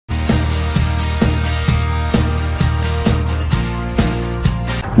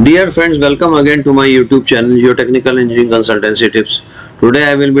Dear friends, welcome again to my YouTube channel Geotechnical Engineering Consultancy Tips.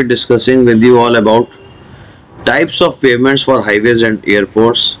 Today I will be discussing with you all about types of pavements for highways and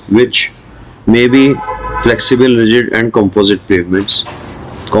airports, which may be flexible, rigid and composite pavements.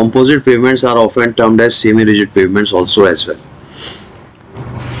 Composite pavements are often termed as semi-rigid pavements also as well.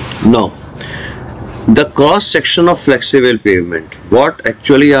 Now, the cross section of flexible pavement. What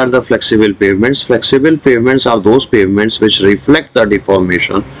actually are the flexible pavements? Flexible pavements are those pavements which reflect the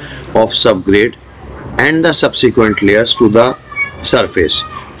deformation of subgrade and the subsequent layers to the surface.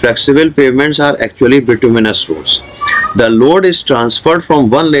 Flexible pavements are actually bituminous roads. The load is transferred from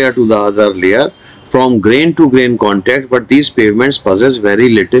one layer to the other layer from grain to grain contact, but these pavements possess very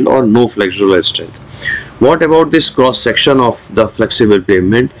little or no flexural strength. What about this cross section of the flexible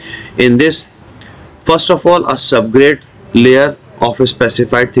pavement? In this, first of all, a subgrade layer of a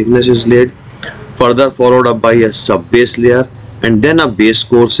specified thickness is laid, further followed up by a sub-base layer, and then a base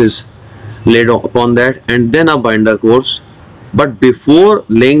course is laid upon that, and then a binder course. But before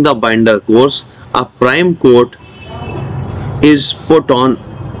laying the binder course, a prime coat is put on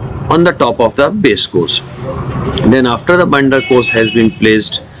the top of the base course. Then after the binder course has been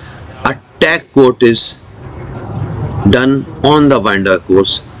placed, a tack coat is done on the binder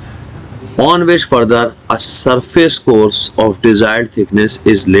course, on which further a surface course of desired thickness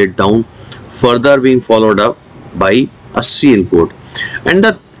is laid down, further being followed up by a seal coat. And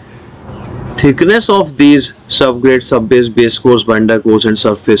the thickness of these subgrade, sub-base, base course, binder course and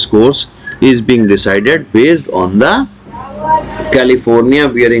surface course is being decided based on the California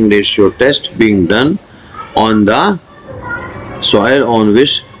bearing ratio test being done on the soil on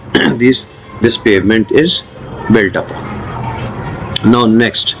which this pavement is built upon. Now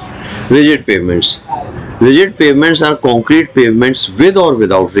next, rigid pavements. Rigid pavements are concrete pavements with or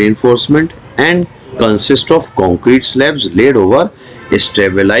without reinforcement and consist of concrete slabs laid over a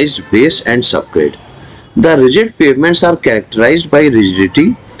stabilized base and subgrade. The rigid pavements are characterized by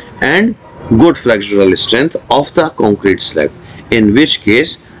rigidity and good flexural strength of the concrete slab, in which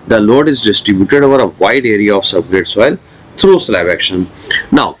case the load is distributed over a wide area of subgrade soil through slab action.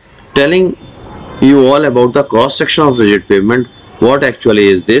 Now, telling you all about the cross section of rigid pavement. What actually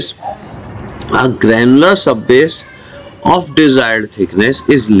is this? A granular subbase of desired thickness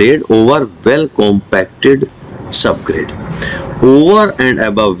is laid over well compacted subgrade, over and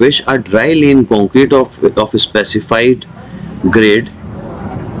above which a dry lean concrete of a specified grade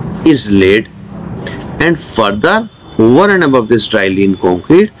is laid, and further over and above this dry lean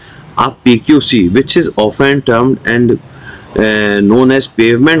concrete a PQC, which is often termed and known as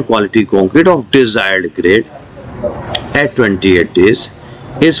pavement quality concrete of desired grade at 28 days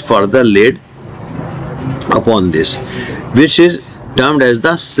is further laid upon this, which is termed as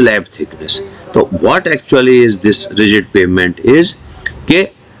the slab thickness. So what actually is this rigid pavement is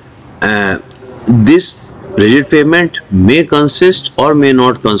that this rigid pavement may consist or may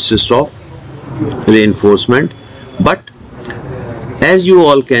not consist of reinforcement, but as you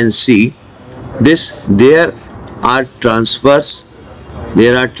all can see, there are transverse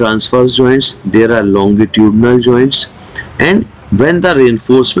joints, there are longitudinal joints, and when the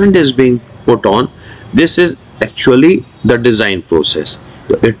reinforcement is being put on, this is actually the design process.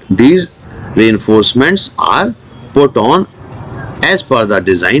 So these reinforcements are put on as per the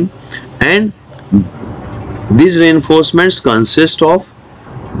design, and these reinforcements consist of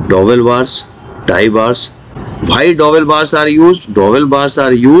dowel bars, tie bars. Why dowel bars are used? Dowel bars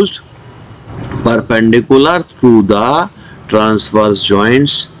are used perpendicular to the transverse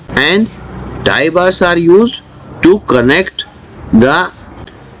joints, and tie bars are used to connect the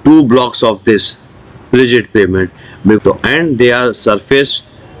two blocks of this rigid pavement, and they are surface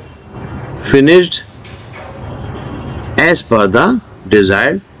finished as per the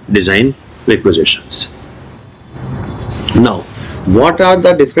desired design requisitions. Now, what are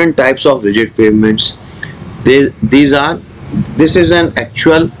the different types of rigid pavements? This is an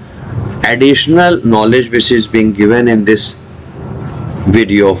actual additional knowledge which is being given in this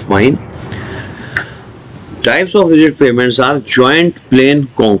video of mine. Types of rigid pavements are joint plain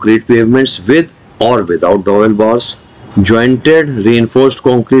concrete pavements with or without dowel bars, jointed reinforced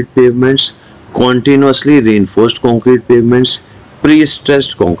concrete pavements, continuously reinforced concrete pavements,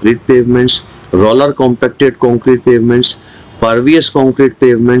 pre-stressed concrete pavements, roller compacted concrete pavements, pervious concrete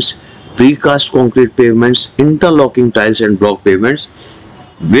pavements, precast concrete pavements, interlocking tiles and block pavements,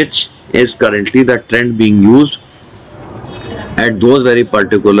 which is currently the trend being used at those very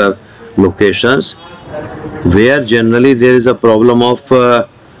particular locations where generally there is a problem of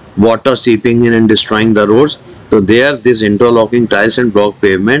water seeping in and destroying the roads. So there, these interlocking tiles and block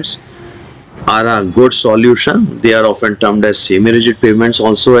pavements are a good solution. They are often termed as semi-rigid pavements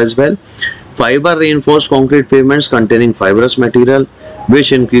also as well. Fiber reinforced concrete pavements containing fibrous material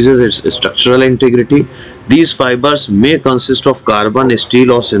which increases its structural integrity. These fibers may consist of carbon,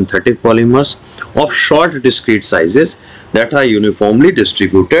 steel or synthetic polymers of short discrete sizes that are uniformly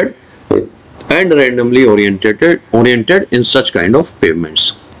distributed and randomly oriented in such kind of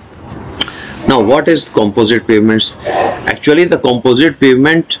pavements. Now, what is composite pavements? Actually, the composite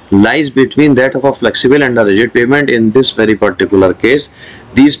pavement lies between that of a flexible and a rigid pavement. In this very particular case,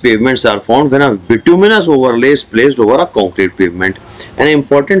 these pavements are found when a bituminous overlay is placed over a concrete pavement. An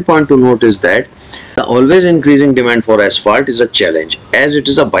important point to note is that the always increasing demand for asphalt is a challenge, as it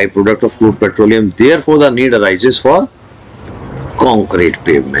is a byproduct of crude petroleum. Therefore, the need arises for concrete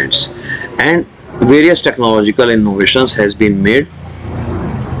pavements, and various technological innovations has been made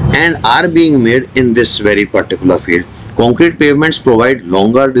and are being made in this very particular field. Concrete pavements provide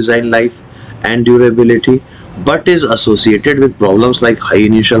longer design life and durability, but is associated with problems like high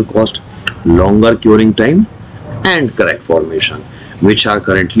initial cost, longer curing time and crack formation, which are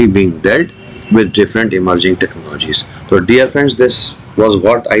currently being dealt with different emerging technologies. So dear friends, this was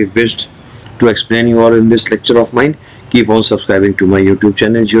what I wished to explain you all in this lecture of mine. Keep on subscribing to my YouTube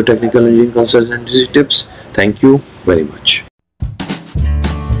channel, Geotechnical Engineering Consultancy Tips. Thank you very much.